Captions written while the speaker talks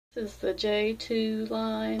This is the J2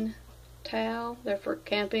 line towel. They're for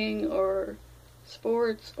camping or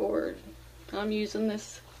sports, or I'm using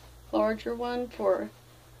this larger one for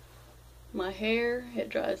my hair. It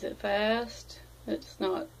dries it fast. It's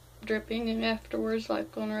not dripping afterwards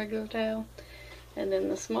like on a regular towel. And then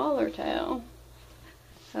the smaller towel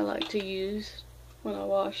I like to use when I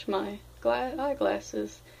wash my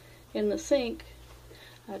eyeglasses in the sink.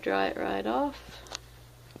 I dry it right off.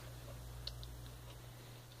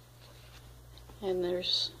 And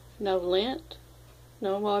there's no lint,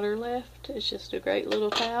 no water left. It's just a great little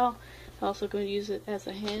towel. I'm also going to use it as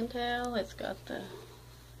a hand towel. It's got the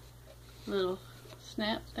little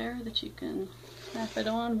snap there that you can snap it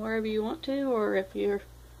on wherever you want to, or if you're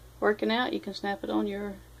working out, you can snap it on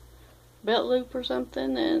your belt loop or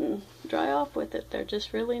something and dry off with it. They're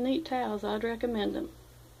just really neat towels. I'd recommend them.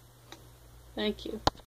 Thank you.